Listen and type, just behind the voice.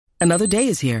Another day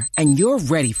is here, and you're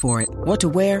ready for it. What to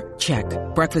wear? Check.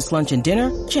 Breakfast, lunch, and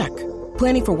dinner? Check.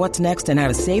 Planning for what's next and how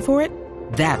to save for it?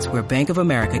 That's where Bank of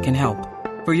America can help.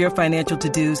 For your financial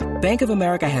to-dos, Bank of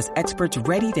America has experts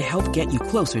ready to help get you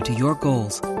closer to your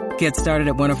goals. Get started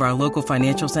at one of our local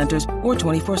financial centers or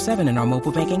 24/7 in our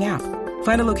mobile banking app.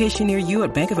 Find a location near you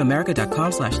at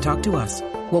bankofamerica.com/talktous.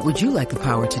 What would you like the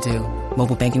power to do?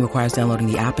 Mobile banking requires downloading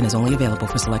the app and is only available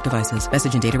for select devices.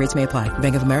 Message and data rates may apply.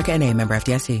 Bank of America N.A., member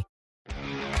FDIC.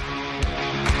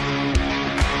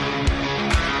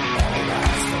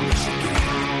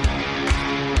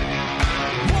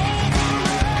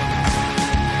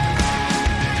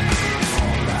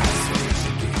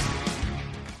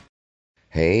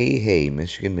 Hey,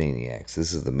 Michigan Maniacs.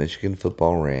 This is the Michigan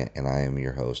Football Rant, and I am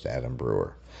your host, Adam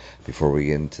Brewer. Before we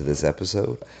get into this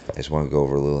episode, I just want to go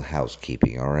over a little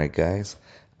housekeeping. All right, guys?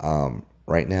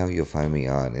 Right now, you'll find me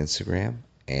on Instagram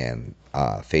and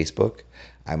Facebook.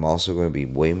 I'm also going to be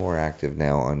way more active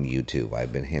now on YouTube.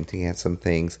 I've been hinting at some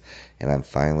things, and I'm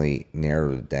finally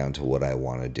narrowed it down to what I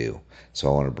want to do. So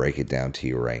I want to break it down to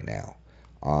you right now.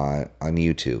 On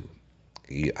YouTube,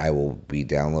 I will be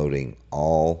downloading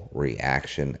all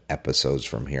reaction episodes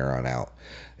from here on out.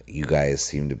 You guys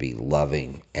seem to be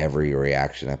loving every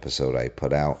reaction episode I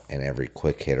put out, and every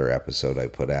quick hitter episode I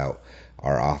put out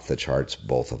are off the charts,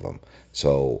 both of them.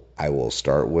 So I will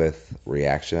start with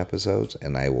reaction episodes,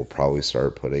 and I will probably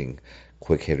start putting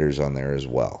quick hitters on there as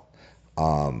well.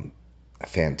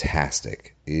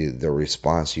 Fantastic. The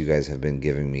response you guys have been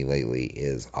giving me lately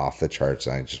is off the charts,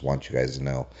 and I just want you guys to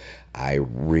know I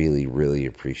really, really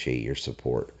appreciate your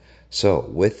support. So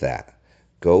with that,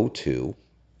 go to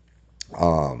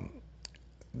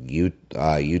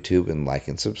YouTube and like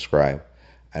and subscribe,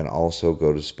 and also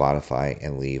go to Spotify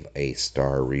and leave a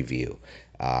star review.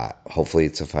 Hopefully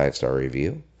it's a 5-star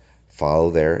review. Follow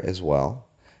there as well,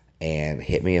 and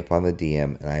hit me up on the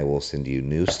DM, and I will send you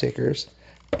new stickers.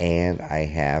 And I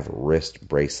have wrist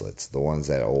bracelets, the ones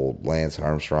that old Lance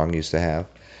Armstrong used to have,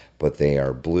 but they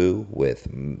are blue with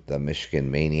the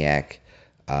Michigan Maniac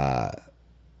on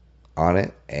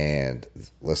it. And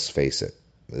let's face it,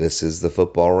 this is the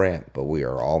football rant, but we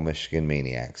are all Michigan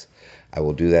Maniacs. I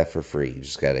will do that for free. You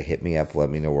just got to hit me up, let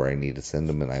me know where I need to send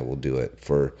them, and I will do it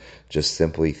for just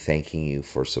simply thanking you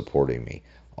for supporting me.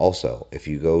 Also, if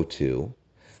you go to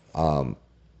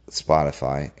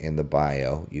Spotify, in the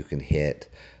bio, you can hit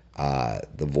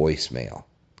the voicemail.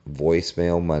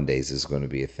 Voicemail Mondays is going to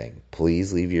be a thing.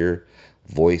 Please leave your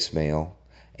voicemail,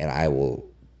 and I will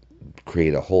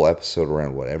create a whole episode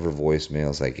around whatever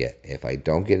voicemails I get. If I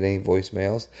don't get any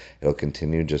voicemails, it'll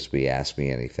continue just to be Ask Me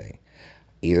Anything.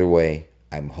 Either way,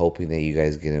 I'm hoping that you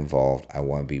guys get involved. I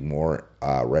want to be more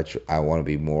I want to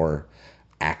be more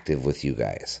active with you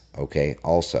guys. Okay.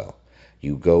 Also,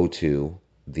 you go to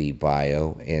the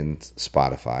bio in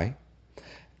Spotify,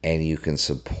 and you can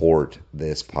support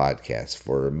this podcast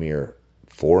for a mere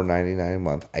 $4.99 a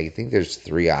month. I think there's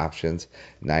 3 options: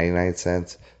 99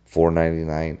 cents,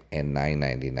 $4.99, and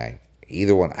 $9.99.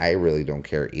 Either one, I really don't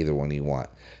care. Either one you want.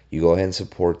 You go ahead and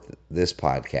support this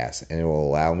podcast, and it will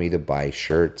allow me to buy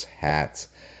shirts, hats,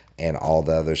 and all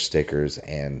the other stickers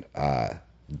and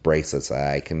bracelets that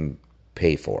I can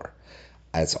pay for.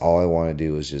 That's all I want to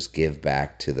do, is just give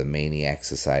back to the Maniac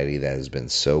Society that has been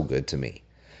so good to me.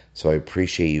 So I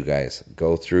appreciate you guys.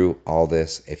 Go through all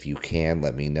this. If you can,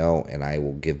 let me know, and I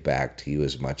will give back to you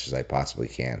as much as I possibly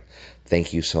can.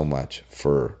 Thank you so much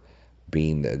for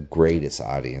being the greatest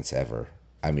audience ever.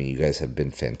 I mean, you guys have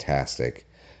been fantastic.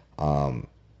 To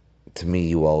me,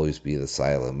 you will always be the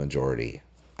silent majority.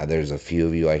 There's a few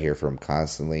of you I hear from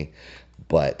constantly,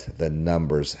 but the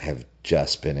numbers have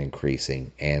just been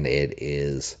increasing, and it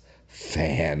is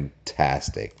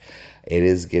fantastic. It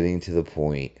is getting to the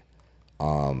point.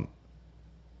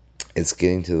 It's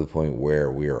getting to the point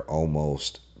where we are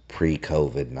almost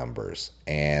pre-COVID numbers,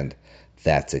 and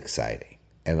that's exciting.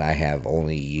 And I have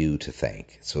only you to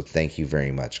thank. So thank you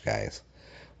very much, guys.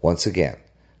 Once again,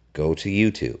 go to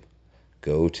YouTube,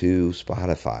 go to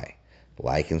Spotify,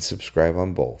 like and subscribe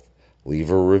on both,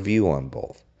 leave a review on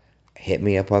both. Hit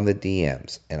me up on the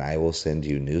DMs, and I will send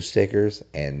you new stickers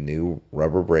and new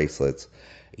rubber bracelets.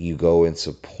 You go and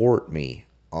support me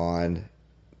on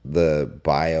the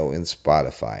bio in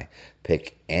Spotify.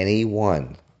 Pick any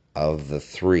one of the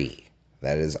 3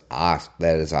 that is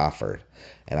offered,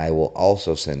 and I will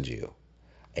also send you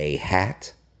a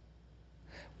hat.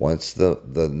 Once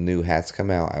the new hats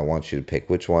come out, I want you to pick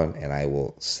which one, and I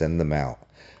will send them out.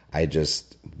 I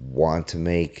just want to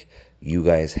make you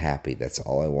guys happy. That's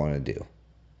all I want to do.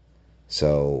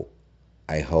 So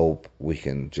I hope we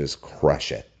can just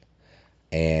crush it.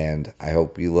 And I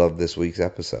hope you love this week's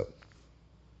episode.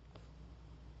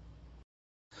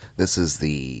 This is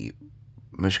the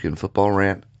Michigan football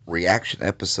rant reaction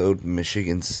episode,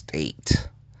 Michigan State.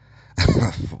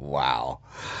 Wow.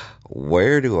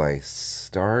 Where do I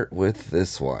start with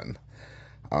this one?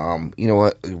 You know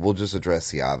what? We'll just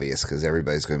address the obvious because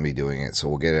everybody's going to be doing it, so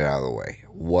we'll get it out of the way.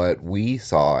 What we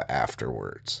saw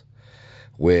afterwards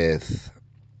with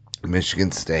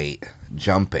Michigan State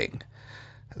jumping.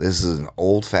 This is an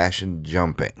old-fashioned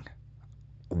jumping.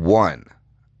 One.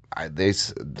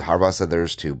 Harbaugh said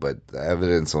there's two, but the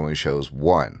evidence only shows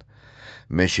one.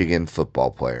 Michigan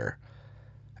football player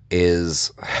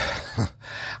is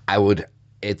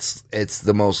it's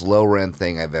the most low rent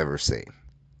thing I've ever seen.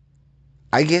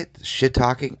 I get shit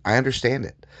talking. I understand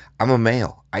it. I'm a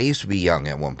male. I used to be young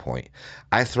at one point.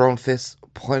 I've thrown fists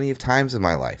plenty of times in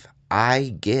my life.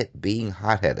 I get being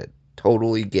hot-headed.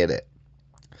 Totally get it.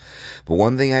 But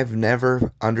one thing I've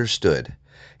never understood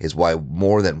is why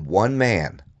more than one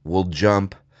man will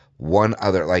jump one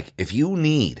other. Like, if you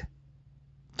need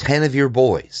 10 of your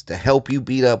boys to help you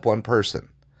beat up one person,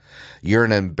 you're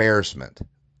an embarrassment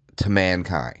to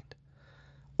mankind.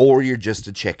 Or you're just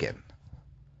a chicken.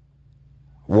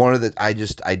 I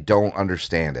don't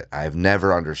understand it. I've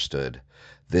never understood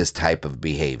this type of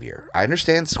behavior. I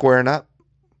understand squaring up.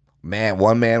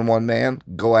 One man,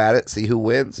 go at it, see who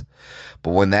wins.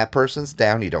 But when that person's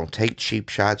down, you don't take cheap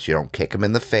shots, you don't kick them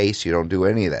in the face, you don't do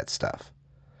any of that stuff.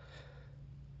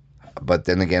 But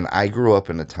then again, I grew up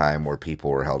in a time where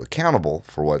people were held accountable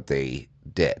for what they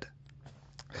did.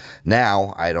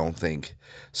 Now, I don't think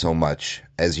so much,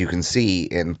 as you can see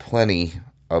in plenty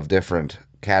of different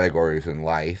categories in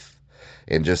life,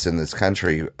 and just in this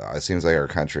country, it seems like our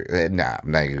country, I'm not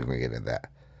even going to get into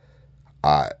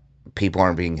that. People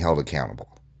aren't being held accountable,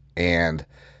 and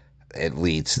it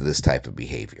leads to this type of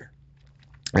behavior.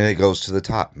 And it goes to the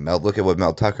top. Look at what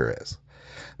Mel Tucker is.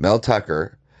 Mel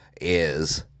Tucker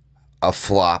is a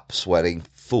flop sweating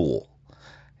fool.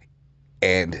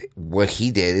 And what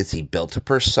he did is he built a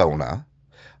persona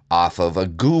off of a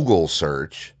Google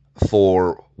search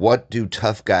for what do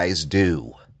tough guys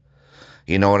do.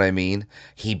 You know what I mean?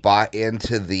 He bought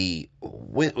into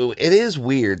it is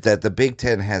weird that the Big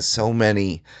Ten has so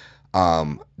many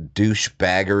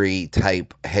douchebaggery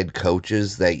type head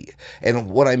coaches and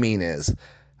what I mean is,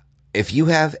 if you're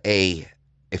a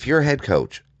head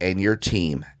coach and your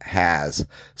team has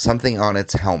something on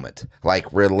its helmet,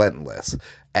 like relentless,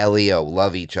 LEO,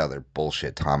 love each other,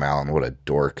 bullshit, Tom Allen, what a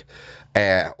dork,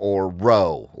 or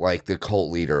row, like the cult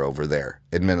leader over there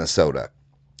in Minnesota.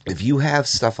 If you have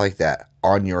stuff like that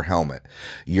on your helmet,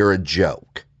 you're a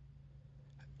joke.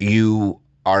 You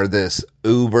are this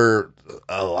uber,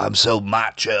 oh, I'm so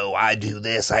macho, I do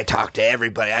this, I talk to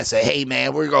everybody, I say, hey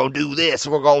man, we're going to do this,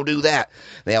 we're going to do that.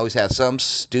 They always have some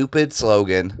stupid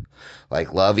slogan,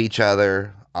 like love each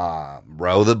other,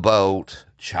 row the boat,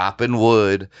 chopping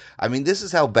wood. I mean, this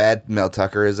is how bad Mel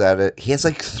Tucker is at it. He has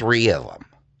like 3 of them.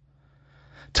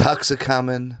 Tuck's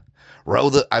a-coming,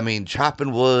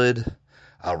 chopping wood,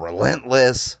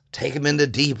 relentless, take him into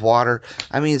deep water.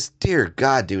 I mean, dear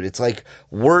God, dude, it's like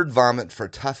word vomit for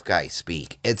tough guy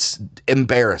speak. It's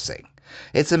embarrassing.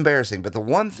 It's embarrassing. But the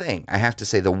one thing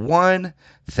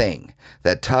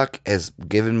that Tuck has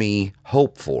given me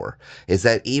hope for is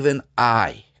that even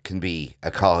I can be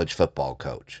a college football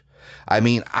coach. I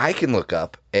mean, I can look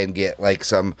up and get like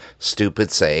some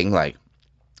stupid saying like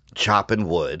chopping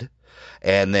wood,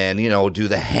 and then, do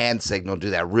the hand signal, do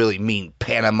that really mean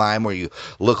pantomime where you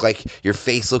look like your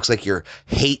face looks like you're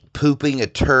hate pooping a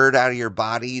turd out of your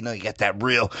body. You get that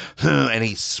real, and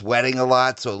he's sweating a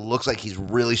lot, so it looks like he's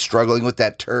really struggling with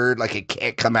that turd, like it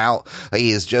can't come out, like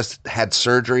he has just had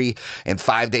surgery, and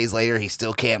 5 days later he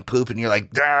still can't poop, and you're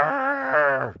like,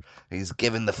 Darr! He's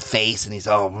giving the face, and he's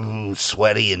all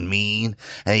sweaty and mean,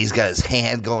 and he's got his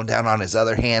hand going down on his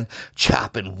other hand,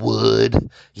 chopping wood.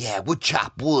 Yeah, we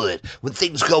chop wood. When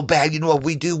things go bad, you know what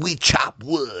we do? We chop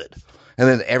wood. And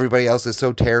then everybody else is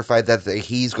so terrified that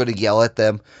he's going to yell at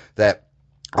them that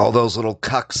all those little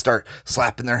cucks start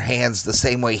slapping their hands the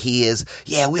same way he is.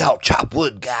 Yeah, we all chop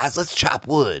wood, guys. Let's chop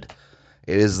wood.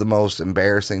 It is the most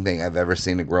embarrassing thing I've ever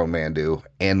seen a grown man do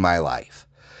in my life.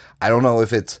 I don't know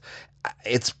if it's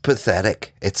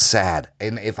pathetic. It's sad.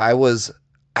 And if I was,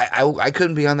 I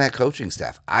couldn't be on that coaching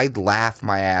staff. I'd laugh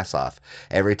my ass off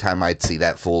every time I'd see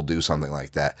that fool do something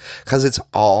like that. Because it's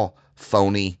all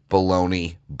phony,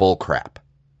 baloney, bullcrap.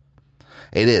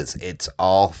 It is. It's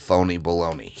all phony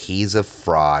baloney. He's a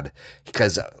fraud.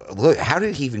 Because, look, how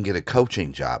did he even get a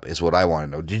coaching job is what I want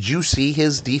to know. Did you see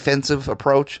his defensive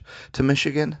approach to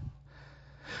Michigan?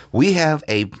 We have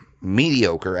a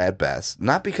mediocre at best,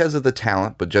 not because of the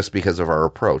talent, but just because of our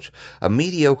approach. A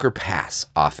mediocre pass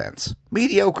offense.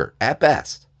 Mediocre at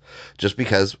best. just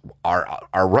because our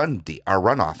run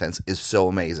offense is so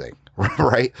amazing,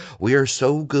 right? We are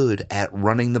so good at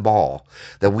running the ball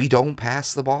that we don't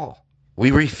pass the ball.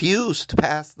 We refuse to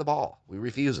pass the ball. We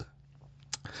refuse it.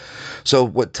 So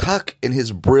what Tuck in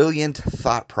his brilliant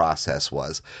thought process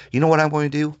was, you know what I'm going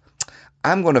to do?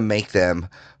 I'm going to make them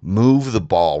move the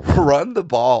ball, run the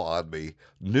ball on me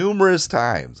numerous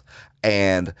times,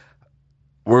 and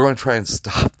we're going to try and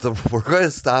stop the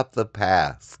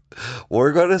pass.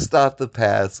 We're going to stop the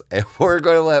pass, and we're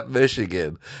going to let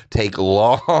Michigan take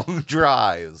long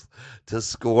drives to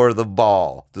score the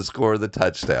ball, to score the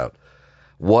touchdown.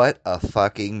 What a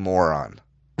fucking moron.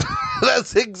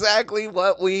 That's exactly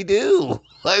what we do.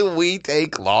 Like, we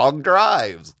take long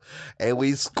drives and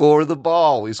we score the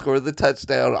ball. We score the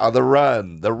touchdown on the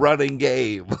running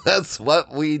game. That's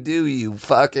what we do, you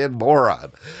fucking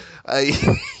moron. I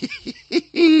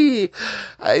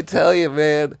tell you,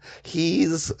 man,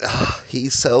 he's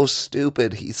so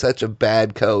stupid. He's such a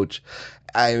bad coach.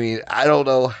 I mean, I don't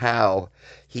know how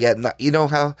he got,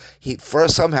 how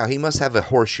somehow he must have a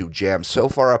horseshoe jammed so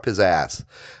far up his ass.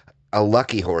 A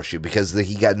lucky horseshoe, because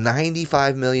he got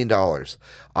 $95 million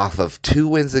off of 2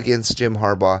 wins against Jim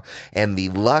Harbaugh and the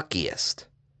luckiest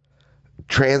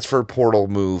transfer portal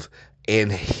move in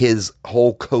his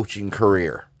whole coaching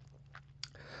career.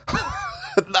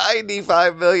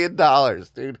 $95 million,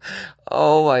 dude.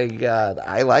 Oh my God.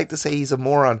 I like to say he's a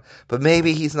moron, but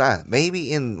maybe he's not.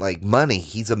 Maybe in like money,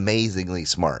 he's amazingly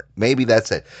smart. Maybe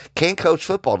that's it. Can't coach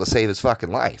football to save his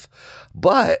fucking life,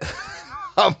 but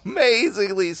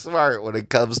amazingly smart when it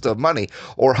comes to money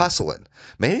or hustling.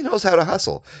 Maybe he knows how to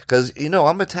hustle, because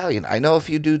I'm Italian. I know a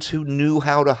few dudes who knew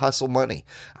how to hustle money.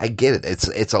 I get it.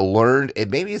 It's a learned.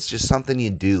 Maybe it's just something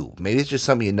you do. Maybe it's just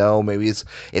something you know. Maybe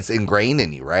it's ingrained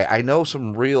in you, right? I know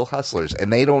some real hustlers,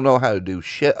 and they don't know how to do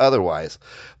shit otherwise,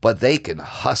 but they can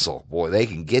hustle. Boy, they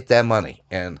can get that money,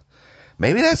 and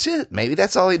maybe that's it. Maybe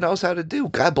that's all he knows how to do.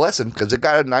 God bless him, because it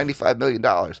got him $95 million.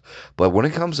 But when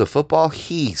it comes to football,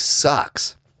 he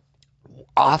sucks.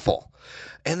 Awful.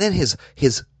 And then his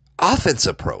offense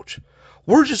approach.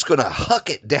 We're just going to huck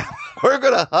it down. We're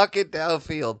going to huck it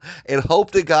downfield and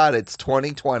hope to God it's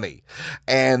 2020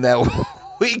 and that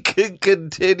we can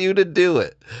continue to do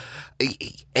it.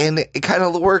 And it kind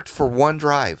of worked for one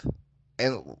drive.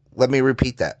 And let me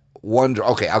repeat that.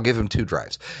 Okay, I'll give him 2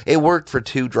 drives. It worked for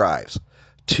 2 drives.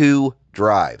 2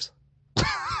 drives.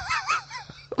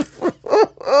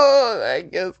 I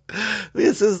guess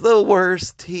this is the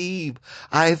worst team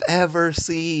I've ever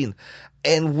seen.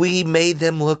 And we made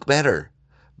them look better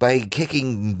by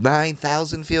kicking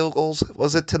 9,000 field goals.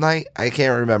 Was it tonight? I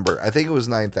can't remember. I think it was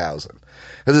 9,000.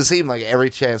 Because it seemed like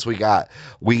every chance we got,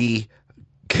 we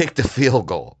kicked a field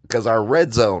goal. Because our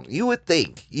red zone, you would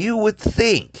think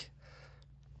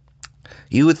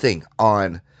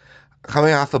on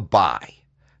coming off a bye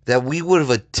that we would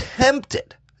have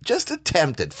attempted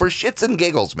for shits and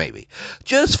giggles, maybe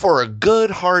just for a good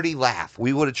hearty laugh,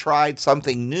 we would have tried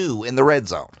something new in the red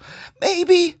zone.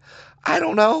 Maybe, I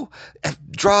don't know,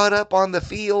 draw it up on the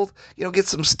field, get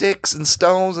some sticks and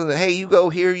stones and hey, you go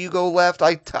here, you go left,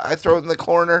 I throw it in the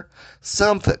corner,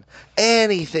 something,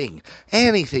 anything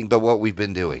but what we've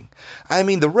been doing. I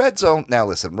mean, the red zone, now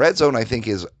listen, red zone I think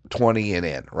is 20 and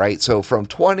in, right? So from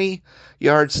 20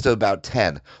 yards to about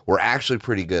 10, we're actually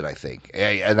pretty good, I think.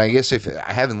 And I guess if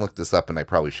I haven't looked this up, and I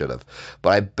probably should have, but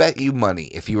I bet you money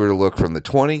if you were to look from the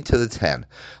 20 to the 10,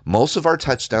 most of our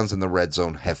touchdowns in the red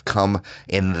zone have come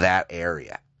in that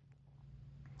area,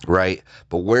 right?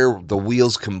 But where the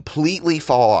wheels completely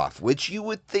fall off, which you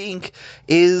would think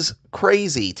is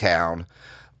crazy town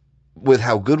with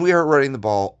how good we are at running the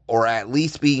ball, or at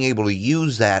least being able to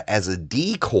use that as a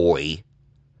decoy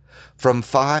from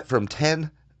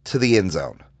 10 to the end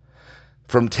zone.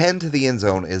 From 10 to the end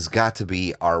zone has got to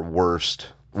be our worst.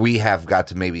 We have got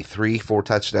to maybe 3-4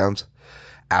 touchdowns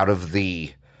out of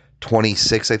the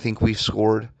 26 I think we've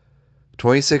scored.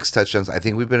 26 touchdowns. I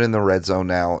think we've been in the red zone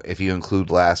now, if you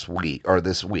include last week or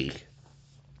this week.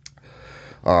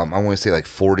 I want to say like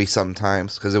 40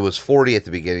 sometimes, because it was 40 at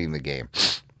the beginning of the game.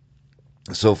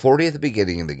 So 40 at the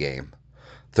beginning of the game,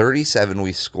 37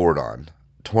 we scored on.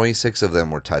 26 of them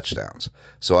were touchdowns.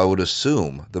 So I would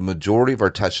assume the majority of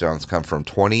our touchdowns come from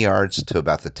 20 yards to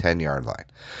about the 10-yard line.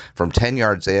 From 10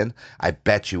 yards in, I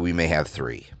bet you we may have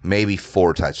 3, maybe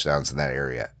 4 touchdowns in that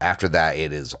area. After that,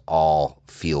 it is all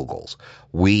field goals.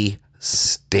 We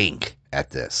stink at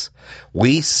this.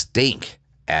 We stink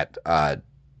at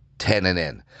 10 and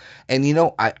in.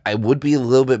 And, I would be a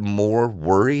little bit more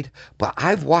worried, but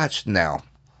I've watched now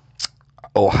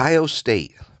Ohio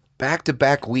State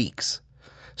back-to-back weeks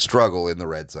struggle in the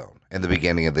red zone in the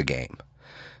beginning of the game.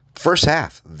 First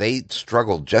half, they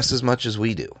struggled just as much as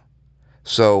we do.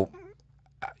 So,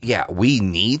 yeah, we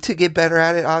need to get better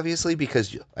at it, obviously,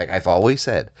 because, like I've always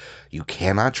said, you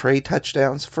cannot trade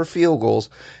touchdowns for field goals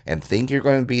and think you're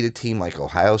going to beat a team like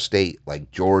Ohio State, like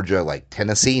Georgia, like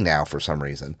Tennessee now for some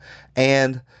reason,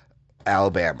 and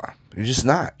Alabama. You're just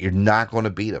not. You're not going to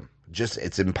beat them. Just,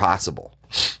 it's impossible.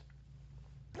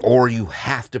 Or you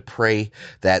have to pray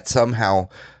that somehow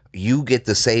you get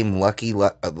the same lucky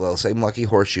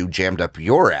horseshoe jammed up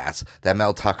your ass that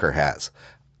Mel Tucker has,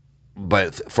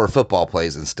 but for football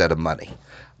plays instead of money.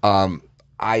 Um,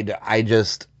 I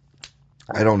just,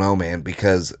 I don't know, man,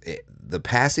 because the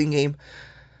passing game,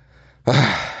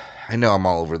 I know I'm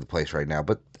all over the place right now,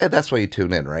 but that's why you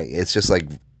tune in, right? It's just like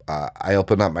I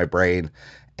open up my brain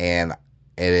and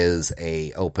it is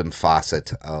a open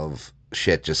faucet of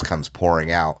shit just comes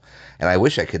pouring out. And I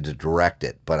wish I could direct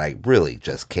it, but I really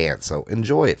just can't. So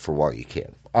enjoy it for while you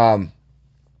can. I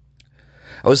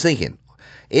was thinking,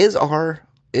 is our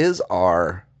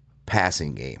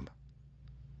passing game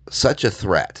such a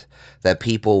threat that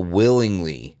people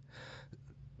willingly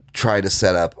try to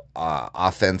set up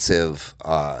offensive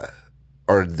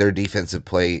or their defensive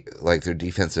play, like their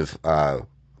defensive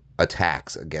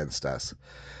attacks against us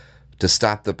to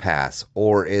stop the pass,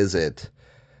 or is it?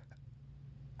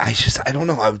 I don't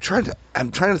know. I'm trying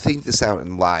to think this out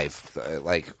in live,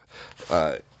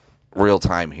 uh, real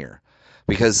time here,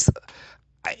 because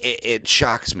it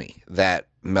shocks me that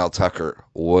Mel Tucker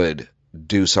would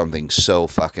do something so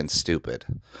fucking stupid,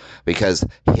 because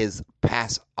his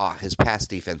pass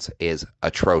defense is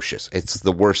atrocious. It's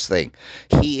the worst thing.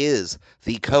 He is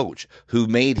the coach who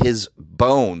made his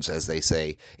bones, as they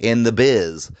say, in the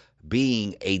biz,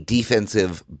 being a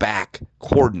defensive back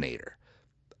coordinator,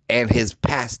 and his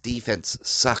pass defense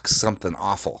sucks something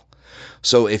awful.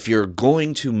 So if you're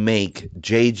going to make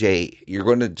JJ, you're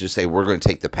going to just say, we're going to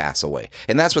take the pass away.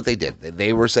 And that's what they did.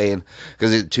 They were saying,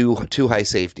 because two high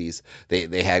safeties,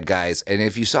 they had guys. And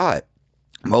if you saw it,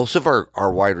 most of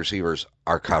our wide receivers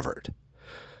are covered.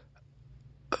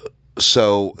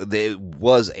 So there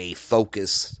was a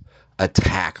focused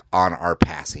attack on our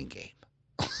passing game.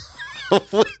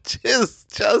 Which is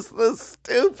just the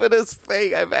stupidest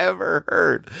thing I've ever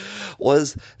heard,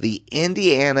 was the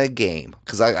Indiana game.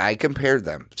 Because I compared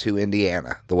them to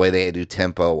Indiana, the way they do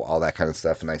tempo, all that kind of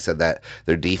stuff. And I said that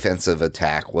their defensive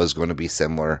attack was going to be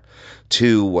similar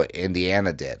to what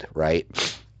Indiana did, right?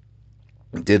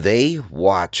 Did they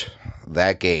watch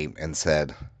that game and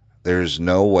said, there's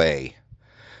no way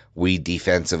we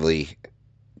defensively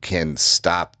can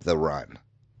stop the run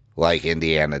like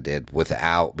Indiana did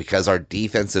because our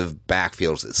defensive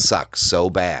backfields, it sucks so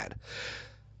bad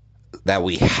that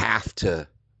we have to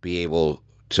be able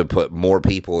to put more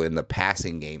people in the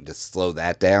passing game to slow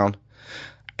that down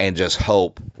and just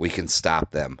hope we can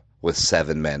stop them with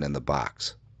 7 men in the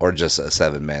box or just a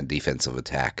 7-man defensive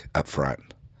attack up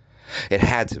front. It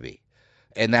had to be.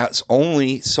 And that's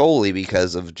only solely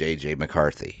because of J.J.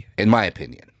 McCarthy, in my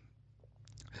opinion.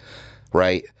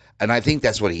 Right? And I think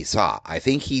that's what he saw. I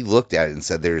think he looked at it and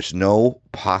said, there's no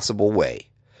possible way.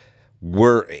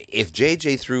 If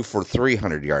JJ threw for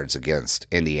 300 yards against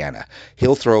Indiana,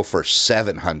 he'll throw for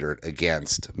 700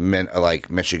 against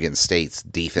Michigan State's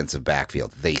defensive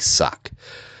backfield. They suck.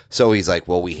 So he's like,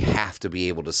 well, we have to be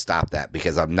able to stop that,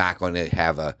 because I'm not going to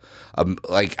have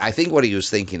I think what he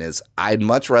was thinking is, I'd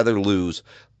much rather lose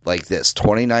like this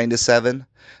 29-7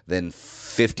 than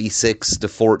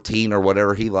 56-14 or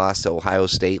whatever he lost to Ohio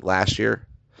State last year.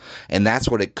 And that's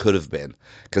what it could have been,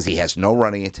 because he has no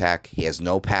running attack. He has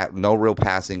no real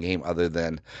passing game other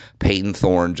than Peyton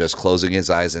Thorne just closing his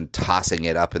eyes and tossing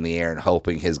it up in the air and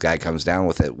hoping his guy comes down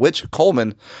with it, which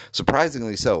Coleman,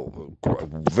 surprisingly so,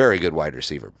 very good wide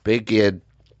receiver. Big kid.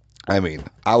 I mean,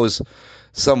 I was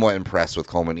somewhat impressed with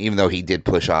Coleman, even though he did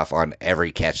push off on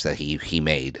every catch that he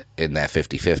made in that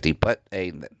 50-50. But,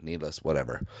 hey, needless,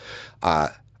 whatever.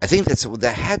 I think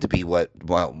that had to be what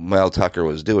Mel Tucker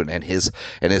was doing, and his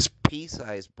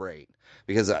pea-sized brain,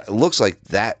 because it looks like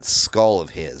that skull of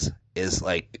his is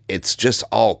like, it's just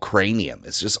all cranium.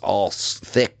 It's just all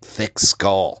thick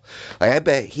skull. Like, I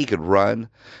bet he could run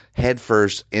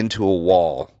headfirst into a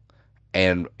wall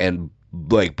and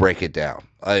like break it down.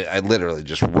 I literally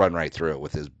just run right through it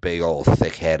with his big old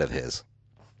thick head of his.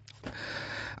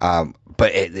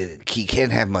 But he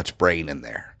can't have much brain in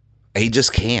there. He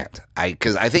just can't.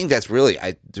 Because I think that's really,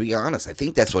 to be honest, I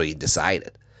think that's what he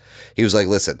decided. He was like,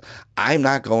 listen, I'm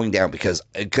not going down because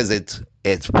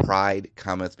it's pride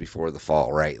cometh before the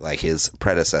fall, right? Like his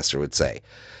predecessor would say.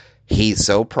 He's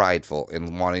so prideful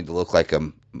in wanting to look like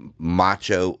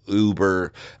macho,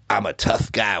 uber, I'm a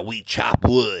tough guy, we chop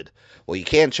wood. Well, you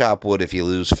can't chop wood if you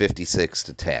lose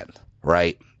 56-10,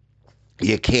 right?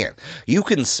 You can't. You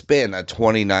can spin a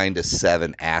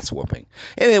 29-7 ass whooping.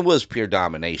 And it was pure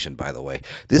domination, by the way.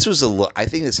 This was I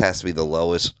think this has to be the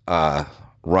lowest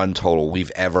run total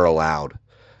we've ever allowed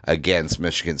against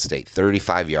Michigan State.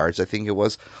 35 yards, I think it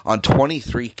was, on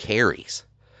 23 carries.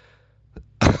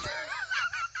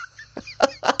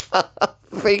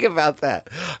 Think about that.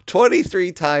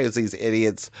 23 times these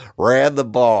idiots ran the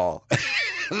ball.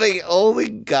 They only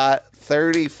got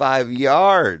 35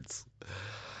 yards.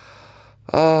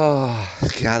 Oh,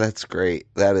 God, that's great.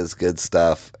 That is good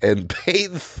stuff. And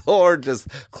Peyton Thorne just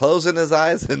closing his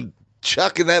eyes and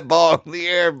chucking that ball in the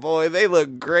air, boy. They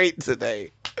look great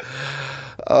today.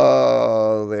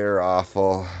 Oh, they're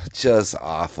awful. Just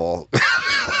awful.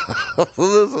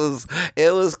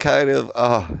 It was kind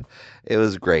of, it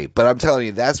was great. But I'm telling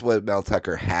you, that's what Mel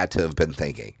Tucker had to have been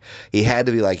thinking. He had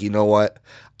to be like, you know what?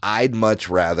 I'd much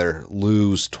rather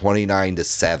lose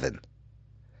 29-7.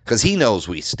 Because he knows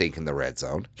we stink in the red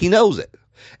zone. He knows it.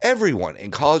 Everyone in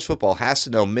college football has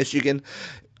to know Michigan,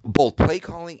 both play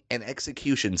calling and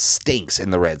execution, stinks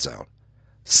in the red zone.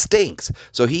 Stinks.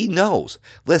 So he knows,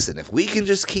 listen, if we can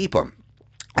just keep them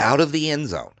out of the end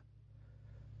zone,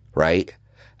 right?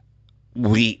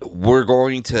 We're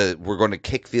going to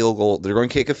kick field goal. They're going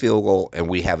to kick a field goal, and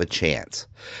we have a chance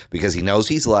because he knows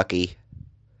he's lucky,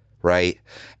 right?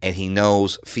 And he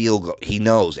knows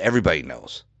everybody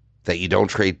knows that you don't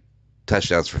trade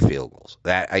touchdowns for field goals.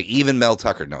 Even Mel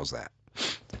Tucker knows that.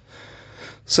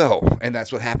 So, and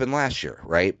that's what happened last year,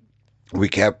 right? We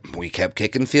kept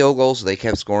kicking field goals. They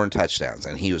kept scoring touchdowns,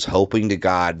 and he was hoping to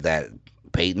God that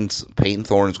Peyton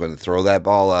Thorne's going to throw that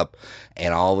ball up,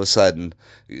 and all of a sudden,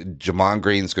 Jamon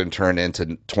Green's going to turn into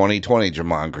 2020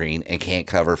 Jamon Green and can't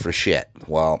cover for shit.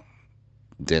 Well,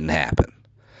 didn't happen.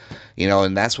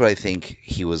 And that's what I think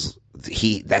he was.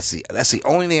 That's the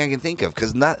only thing I can think of,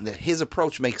 because his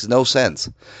approach makes no sense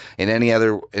in any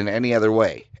other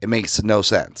way. It makes no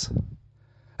sense.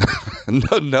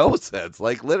 no sense.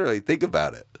 Like, literally, think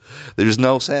about it. There's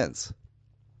no sense.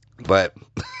 But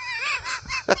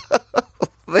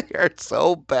they are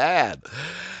so bad.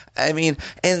 I mean,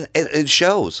 and it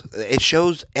shows. It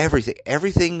shows everything.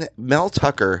 Everything. Mel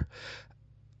Tucker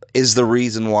is the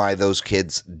reason why those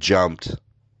kids jumped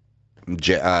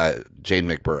Jane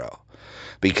McBurrow,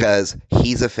 because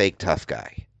he's a fake tough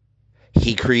guy.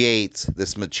 He creates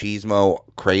this machismo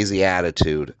crazy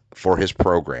attitude for his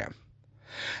program.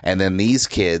 And then these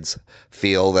kids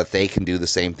feel that they can do the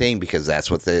same thing because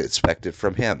that's what they expected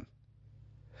from him.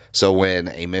 So when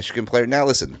a Michigan player, now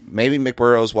listen, maybe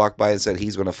McBurrows walked by and said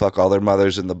he's going to fuck all their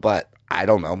mothers in the butt. I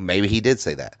don't know. Maybe he did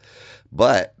say that.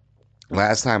 But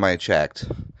last time I checked,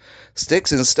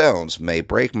 sticks and stones may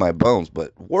break my bones,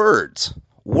 but words,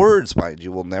 mind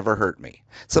you, will never hurt me.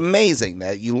 It's amazing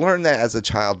that you learned that as a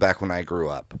child back when I grew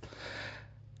up.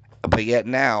 But yet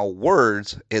now,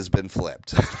 words has been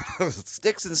flipped.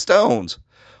 Sticks and stones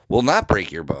will not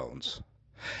break your bones.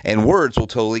 And words will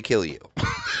totally kill you.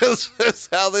 That's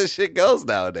how this shit goes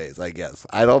nowadays, I guess.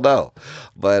 I don't know.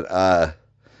 But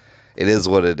it is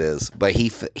what it is. But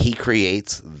he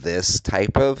creates this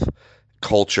type of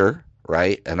culture,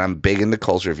 right? And I'm big into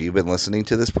culture. If you've been listening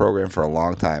to this program for a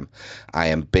long time, I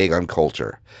am big on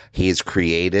culture. He has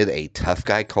created a tough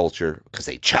guy culture because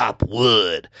they chop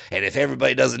wood. And if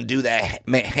everybody doesn't do that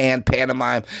hand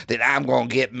pantomime, then I'm going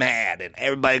to get mad. And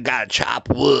everybody got to chop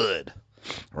wood,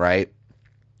 right?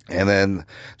 And then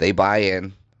they buy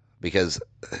in because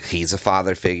he's a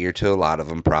father figure to a lot of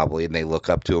them probably, and they look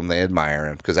up to him, they admire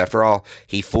him. Because after all,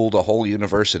 he fooled a whole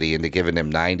university into giving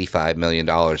him $95 million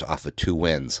off of 2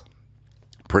 wins.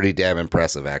 Pretty damn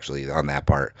impressive, actually, on that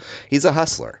part. He's a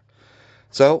hustler.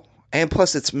 So, and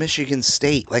plus it's Michigan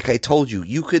State. Like I told you,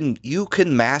 you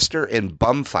can master in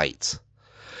bum fights.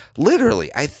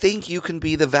 Literally, I think you can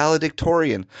be the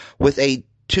valedictorian with a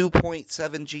 2.7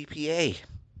 GPA.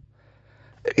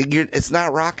 It's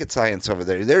not rocket science over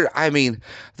there.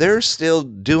 They're still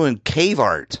doing cave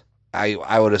art.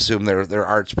 I would assume their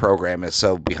arts program is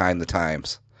so behind the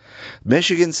times.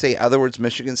 Michigan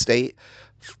State,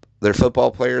 their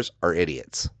football players are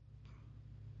idiots.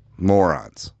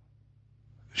 Morons.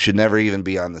 Should never even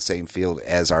be on the same field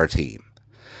as our team.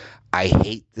 I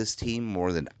hate this team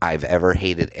more than I've ever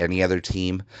hated any other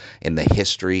team in the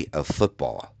history of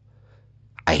football.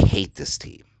 I hate this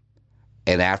team.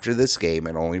 And after this game,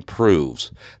 it only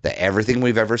proves that everything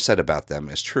we've ever said about them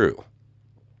is true.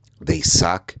 They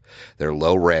suck. They're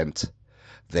low rent.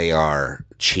 They are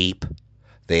cheap.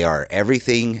 They are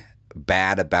everything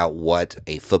bad about what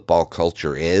a football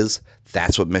culture is,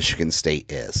 that's what Michigan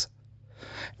State is.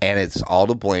 And it's all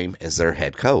to blame as their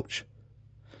head coach.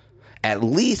 At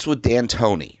least with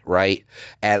D'Antoni, right?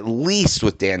 At least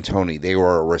with D'Antoni, they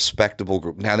were a respectable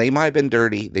group. Now, they might have been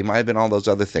dirty. They might have been all those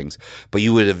other things. But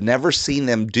you would have never seen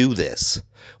them do this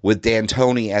with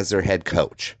D'Antoni as their head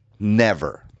coach.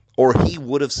 Never. Or he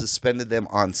would have suspended them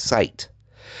on sight.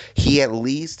 He at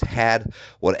least had,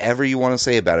 whatever you want to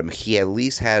say about him, he at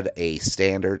least had a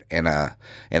standard and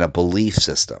a belief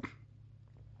system.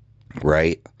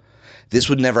 Right? This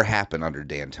would never happen under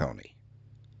D'Antoni.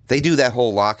 They do that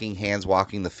whole locking hands,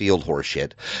 walking the field horse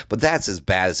shit, but that's as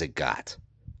bad as it got.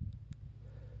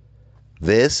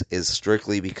 This is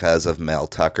strictly because of Mel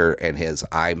Tucker and his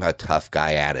I'm a tough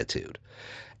guy attitude.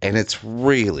 And it's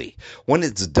really, when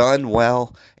it's done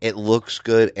well, it looks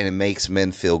good and it makes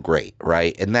men feel great,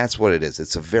 right? And that's what it is.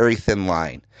 It's a very thin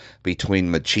line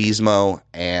between machismo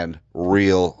and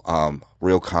real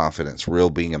confidence, real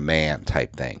being a man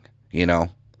type thing, you know?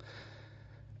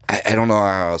 I don't know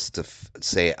how else to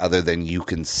say it other than you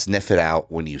can sniff it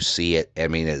out when you see it. I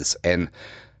mean,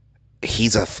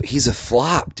 he's a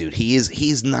flop, dude.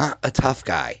 He's not a tough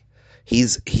guy.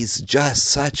 He's just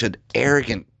such an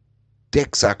arrogant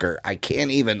dick sucker. I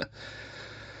can't even.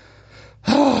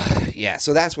 Yeah,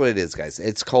 so that's what it is, guys.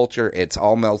 It's culture. It's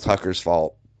all Mel Tucker's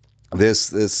fault.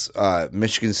 This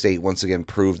Michigan State once again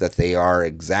proved that they are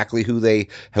exactly who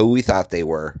we thought they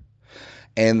were.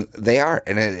 And they are,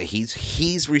 and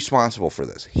he's responsible for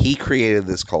this. He created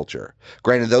this culture.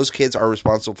 Granted, those kids are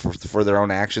responsible for their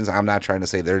own actions. I'm not trying to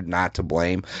say they're not to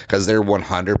blame, because they're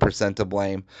 100% to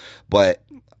blame. But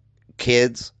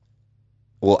kids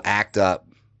will act up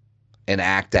and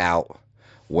act out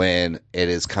when it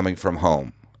is coming from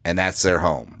home, and that's their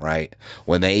home, right?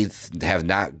 When they have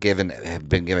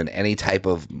been given any type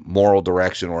of moral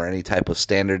direction or any type of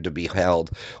standard to be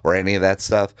held or any of that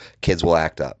stuff, kids will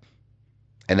act up.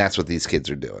 And that's what these kids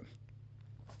are doing.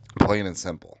 Plain and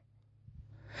simple.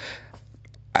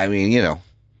 I mean, you know,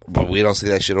 but we don't see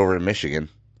that shit over in Michigan.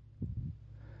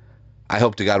 I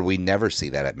hope to God we never see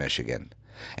that at Michigan.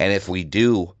 And if we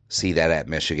do see that at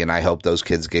Michigan, I hope those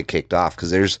kids get kicked off.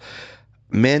 Because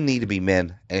men need to be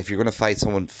men. And if you're going to fight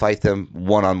someone, fight them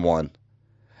one-on-one.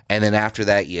 And then after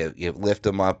that, you lift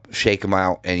them up, shake them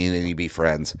out, and then you be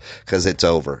friends. Because it's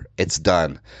over. It's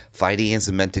done. Fighting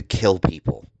isn't meant to kill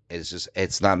people.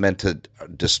 It's not meant to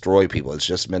destroy people. It's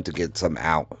just meant to get some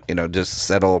out, you know, just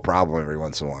settle a problem every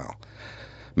once in a while.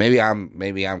 Maybe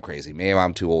I'm crazy. Maybe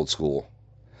I'm too old school,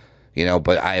 you know,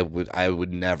 but I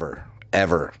would never,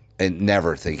 ever, and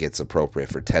never think it's appropriate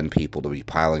for 10 people to be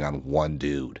piling on one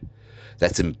dude.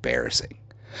 That's embarrassing.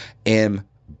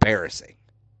 Embarrassing.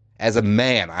 As a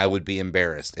man, I would be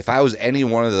embarrassed. If I was any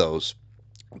one of those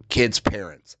kids'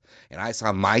 parents and I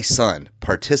saw my son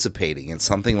participating in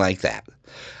something like that,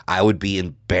 I would be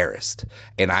embarrassed,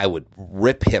 and I would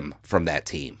rip him from that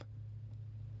team.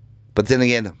 But then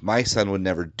again, my son would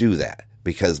never do that,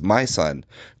 because my son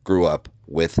grew up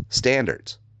with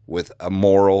standards, with a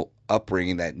moral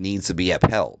upbringing that needs to be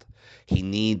upheld.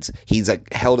 He's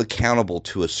held accountable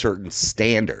to a certain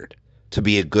standard to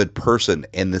be a good person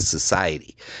in this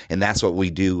society. And that's what we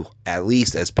do, at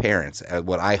least as parents,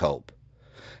 what I hope.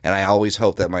 And I always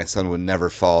hope that my son would never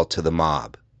fall to the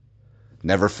mob.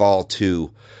 Never fall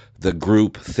to the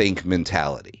group think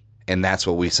mentality. And that's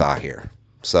what we saw here.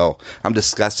 So I'm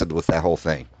disgusted with that whole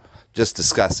thing. Just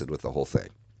disgusted with the whole thing.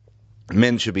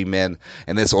 Men should be men,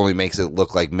 and this only makes it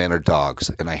look like men are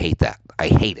dogs. And I hate that. I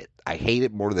hate it. I hate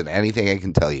it more than anything I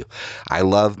can tell you. I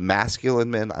love masculine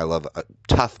men. I love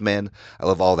tough men. I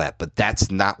love all that. But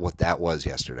that's not what that was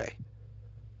yesterday.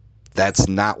 That's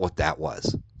not what that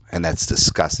was. And that's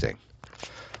disgusting.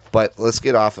 But let's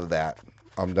get off of that.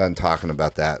 I'm done talking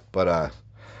about that. But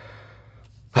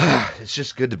it's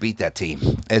just good to beat that team.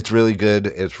 It's really good.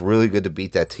 It's really good to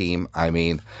beat that team. I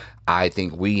mean, I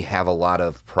think we have a lot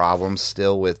of problems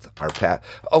still with our pass.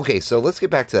 Okay, so let's get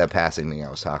back to that passing thing I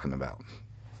was talking about.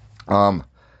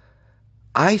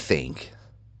 I think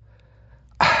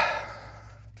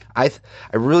I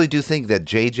really do think that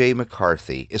J.J.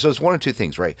 McCarthy. So it's one of two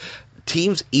things, right?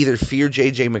 Teams either fear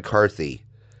J.J. McCarthy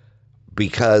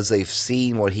because they've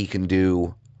seen what he can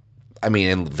do. I mean,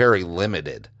 in very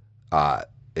limited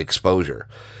exposure,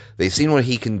 they've seen what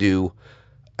he can do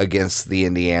against the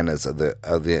Indianas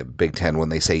of the Big Ten when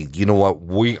they say, you know what,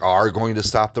 we are going to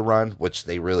stop the run, which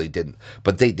they really didn't.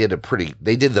 But they did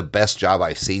the best job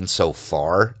I've seen so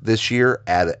far this year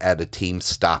at a team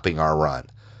stopping our run.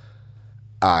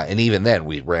 And even then,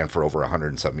 we ran for over 100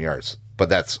 and something yards. But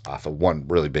that's off of one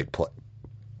really big play.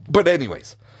 But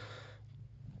anyways,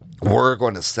 we're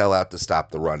going to sell out to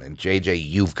stop the run. And JJ,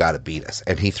 you've got to beat us.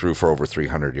 And he threw for over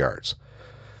 300 yards.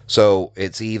 So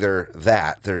it's either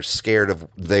that they're scared of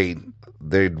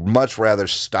they'd much rather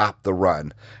stop the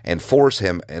run and force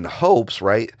him in hopes,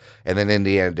 right? And then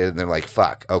Indiana did, and they're like,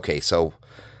 fuck, okay, so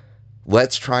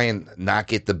let's try and not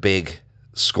get the big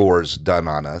scores done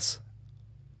on us.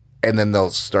 And then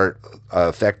they'll start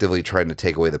effectively trying to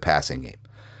take away the passing game.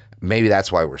 Maybe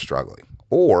that's why we're struggling.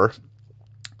 Or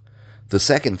the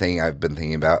second thing I've been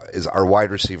thinking about is our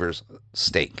wide receivers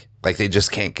stink. Like they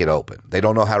just can't get open. They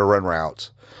don't know how to run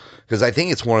routes. Because I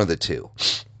think it's one of the two.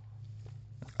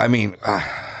 I mean,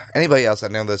 anybody else, I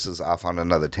know this is off on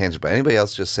another tangent, but anybody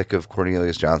else just sick of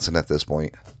Cornelius Johnson at this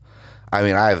point? I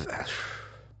mean,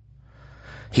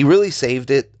 he really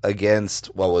saved it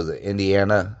against, what was it,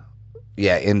 Indiana?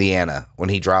 Yeah, Indiana, when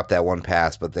he dropped that one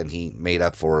pass, but then he made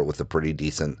up for it with a pretty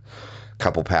decent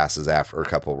couple passes after, or a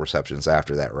couple receptions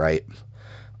after that, right?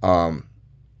 But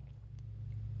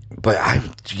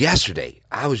yesterday,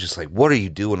 I was just like, what are you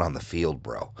doing on the field,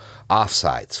 bro?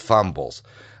 Offsides, fumbles.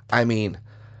 I mean,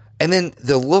 and then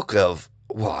the look of,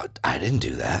 well, I didn't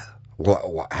do that.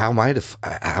 How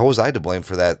was I to blame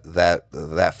for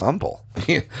that fumble?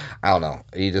 I don't know.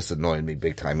 He just annoyed me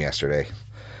big time yesterday.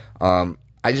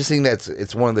 I just think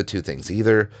it's one of the two things.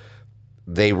 Either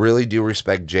they really do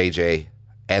respect JJ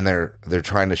and they're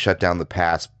trying to shut down the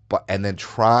pass, and then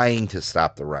trying to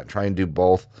stop the run, trying to do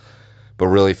both, but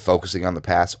really focusing on the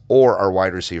pass, or our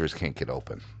wide receivers can't get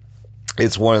open.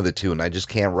 It's one of the two, and I just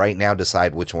can't right now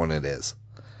decide which one it is.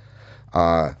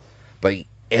 And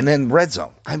then red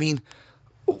zone. I mean,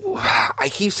 I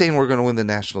keep saying we're going to win the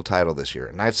national title this year,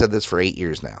 and I've said this for 8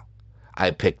 years now.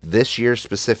 I picked this year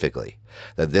specifically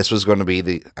that this was going to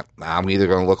be I'm either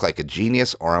going to look like a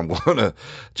genius or I'm going to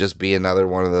just be another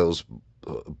one of those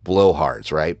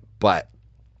blowhards, right? But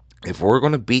if we're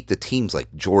going to beat the teams like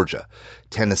Georgia,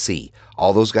 Tennessee,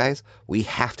 all those guys, we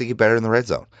have to get better in the red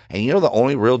zone. And you know the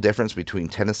only real difference between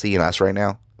Tennessee and us right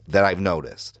now that I've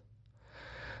noticed?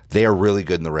 They are really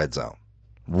good in the red zone.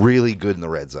 Really good in the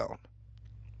red zone.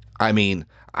 I mean,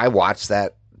 I watched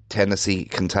that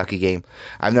Tennessee-Kentucky game.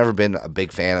 I've never been a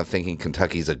big fan of thinking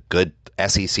Kentucky's a good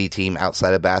SEC team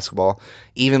outside of basketball.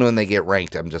 Even when they get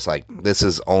ranked, I'm just like, this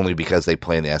is only because they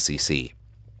play in the SEC.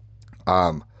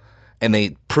 And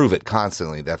they prove it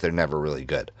constantly that they're never really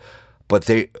good. But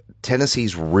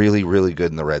Tennessee's really, really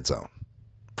good in the red zone,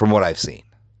 from what I've seen.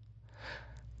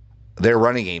 Their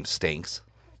running game stinks,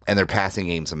 and their passing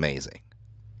game's amazing.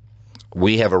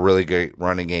 We have a really great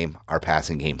running game. Our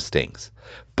passing game stinks.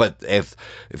 But if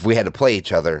we had to play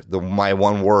each other, my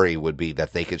one worry would be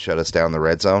that they could shut us down in the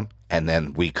red zone, and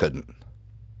then we couldn't.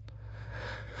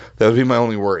 That would be my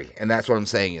only worry. And that's what I'm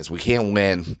saying is we can't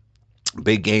win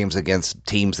big games against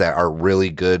teams that are really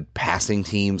good passing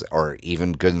teams or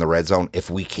even good in the red zone if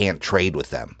we can't trade with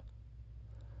them.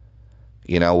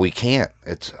 You know, we can't.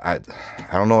 I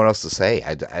don't know what else to say.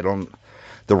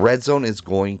 The red zone is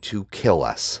going to kill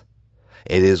us.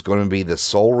 It is going to be the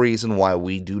sole reason why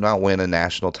we do not win a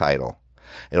national title.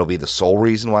 It'll be the sole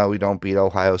reason why we don't beat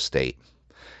Ohio State.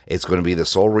 It's going to be the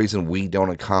sole reason we don't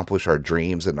accomplish our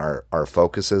dreams and our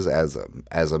focuses as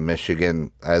a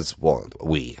Michigan,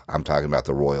 I'm talking about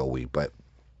the royal we, but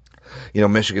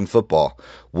Michigan football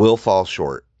will fall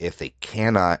short if they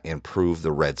cannot improve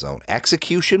the red zone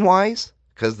execution wise,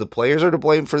 because the players are to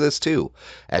blame for this too,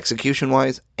 execution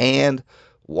wise and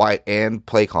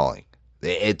play calling.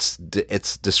 It's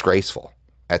disgraceful.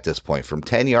 At this point, from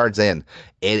 10 yards in,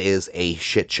 it is a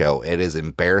shit show. It is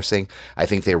embarrassing. I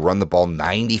think they run the ball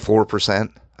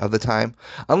 94% of the time,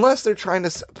 unless they're trying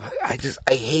to.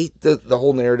 I hate the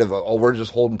whole narrative of, we're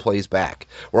just holding plays back.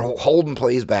 We're holding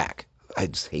plays back. I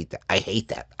just hate that. I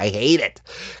hate it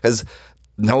because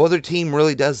no other team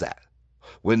really does that.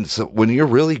 When you're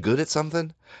really good at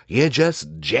something, you just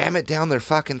jam it down their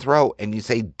fucking throat and you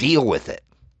say, deal with it.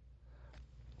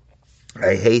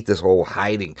 I hate this whole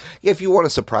hiding. If you want to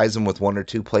surprise them with one or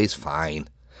two plays, fine.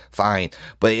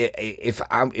 But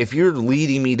if you're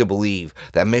leading me to believe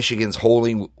that Michigan's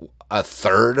holding a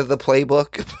third of the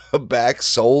playbook back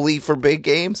solely for big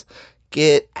games,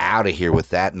 get out of here with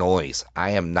that noise.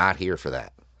 I am not here for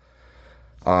that.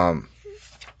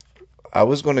 I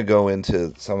was going to go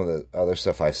into some of the other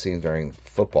stuff I've seen during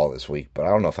football this week, but I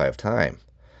don't know if I have time.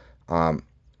 I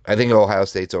think Ohio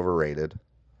State's overrated.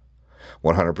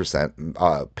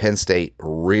 100%. Penn State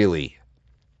really,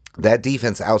 that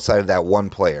defense outside of that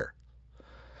one player,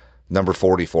 number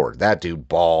 44, that dude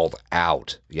balled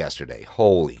out yesterday.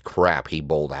 Holy crap, he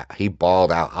balled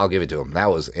out. I'll give it to him.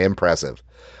 That was impressive.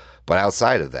 But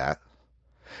outside of that,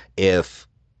 if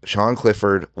Sean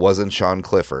Clifford wasn't Sean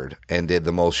Clifford and did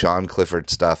the most Sean Clifford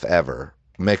stuff ever,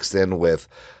 mixed in with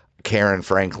Karen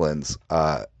Franklin's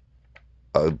a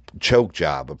choke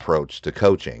job approach to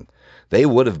coaching, they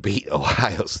would have beat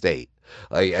Ohio State.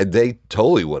 Like they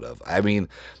totally would have. I mean,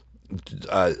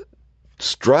 uh,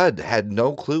 Strud had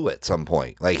no clue at some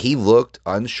point. Like he looked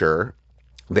unsure.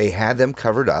 They had them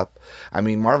covered up. I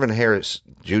mean, Marvin Harrison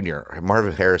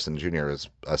Jr. is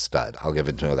a stud. I'll give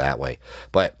it to him that way.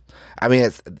 But I mean,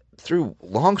 through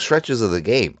long stretches of the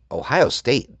game, Ohio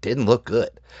State didn't look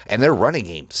good, and their running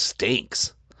game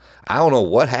stinks. I don't know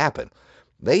what happened.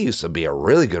 They used to be a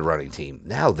really good running team.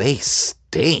 Now they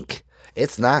stink.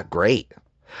 It's not great.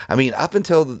 I mean, up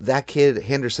until that kid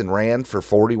Henderson ran for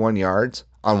 41 yards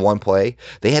on one play,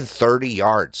 they had 30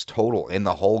 yards total in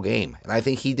the whole game. And I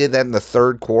think he did that in the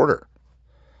third quarter.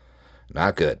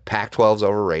 Not good. Pac-12's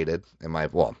overrated.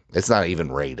 Well, it's not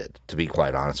even rated, to be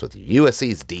quite honest with you.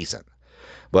 USC's decent.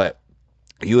 But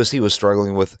USC was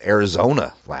struggling with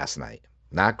Arizona last night.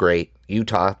 Not great.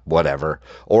 Utah, whatever.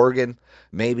 Oregon,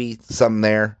 maybe something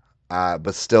there.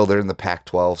 But still, they're in the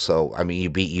Pac-12. So, I mean, you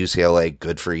beat UCLA.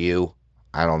 Good for you.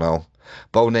 I don't know.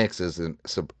 Bo Nix is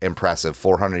impressive.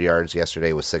 400 yards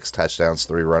yesterday with 6 touchdowns,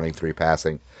 3 running, 3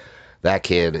 passing. That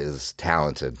kid is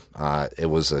talented.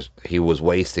 He was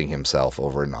wasting himself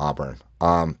over in Auburn.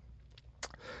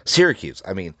 Syracuse,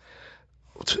 I mean,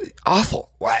 awful.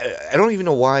 I don't even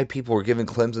know why people were giving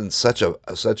Clemson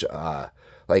such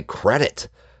like credit.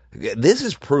 This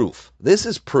is proof. This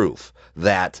is proof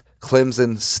that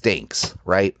Clemson stinks,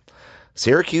 right?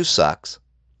 Syracuse sucks.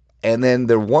 And then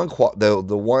the one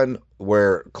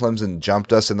where Clemson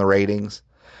jumped us in the ratings,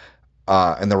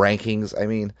 in the rankings, I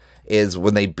mean, is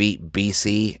when they beat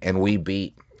BC and we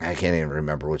beat, I can't even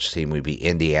remember which team we beat,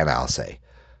 Indiana, I'll say.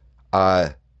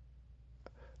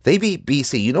 They beat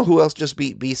BC. You know who else just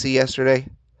beat BC yesterday?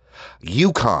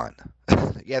 UConn.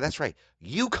 Yeah, that's right.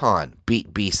 UConn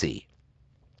beat BC.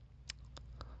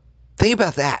 Think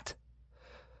about that.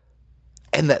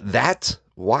 And that's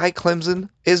why Clemson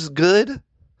is good.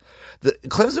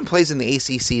 Clemson plays in the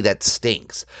ACC that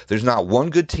stinks. There's not one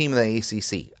good team in the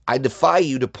ACC. I defy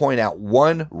you to point out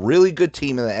one really good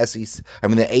team in the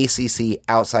ACC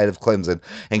outside of Clemson,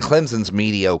 and Clemson's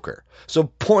mediocre. So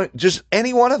point just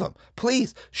any one of them.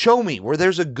 Please show me where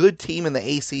there's a good team in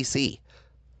the ACC.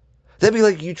 That'd be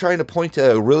like you trying to point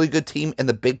to a really good team in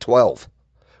the Big 12.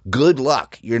 Good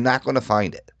luck. You're not going to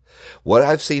find it. What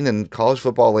I've seen in college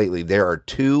football lately, there are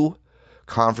 2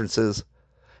 conferences,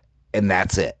 and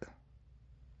that's it.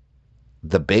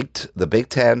 The Big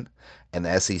Ten and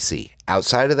the SEC.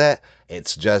 Outside of that,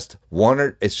 it's just one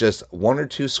or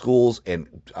two schools in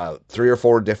 3 or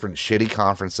 4 different shitty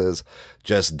conferences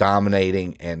just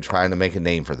dominating and trying to make a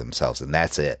name for themselves, and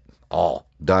that's it. All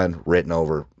done, written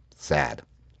over, sad.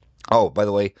 Oh, by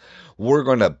the way, we're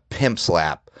going to pimp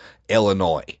slap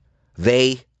Illinois.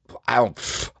 We're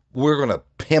going to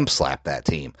pimp slap that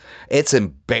team. It's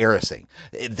embarrassing.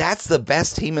 That's the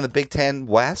best team in the Big Ten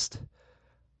West.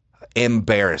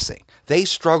 Embarrassing. They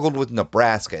struggled with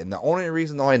Nebraska, and the only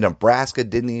reason why Nebraska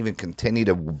didn't even continue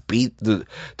to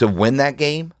win that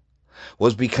game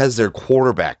was because their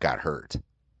quarterback got hurt.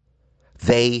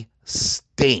 They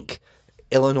stink.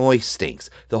 Illinois stinks.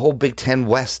 The whole Big Ten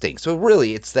West stinks. So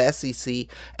really, it's the SEC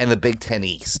and the Big Ten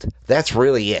East. That's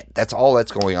really it. That's all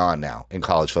that's going on now in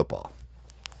college football.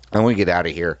 I want to get out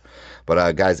of here.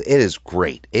 But guys, it is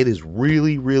great. It is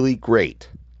really, really great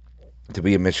to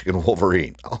be a Michigan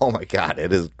Wolverine. Oh my God,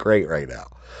 it is great right now.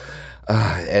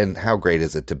 And how great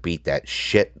is it to beat that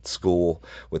shit school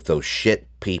with those shit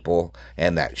people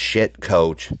and that shit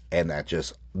coach and that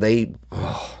just,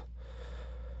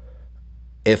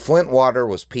 if Flintwater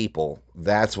was people,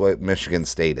 that's what Michigan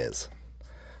State is.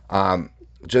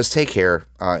 Just take care,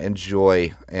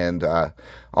 enjoy, and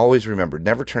always remember,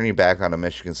 never turn your back on a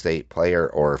Michigan State player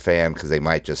or a fan because they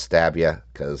might just stab you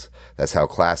because that's how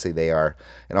classy they are.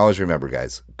 And always remember,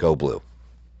 guys, go blue.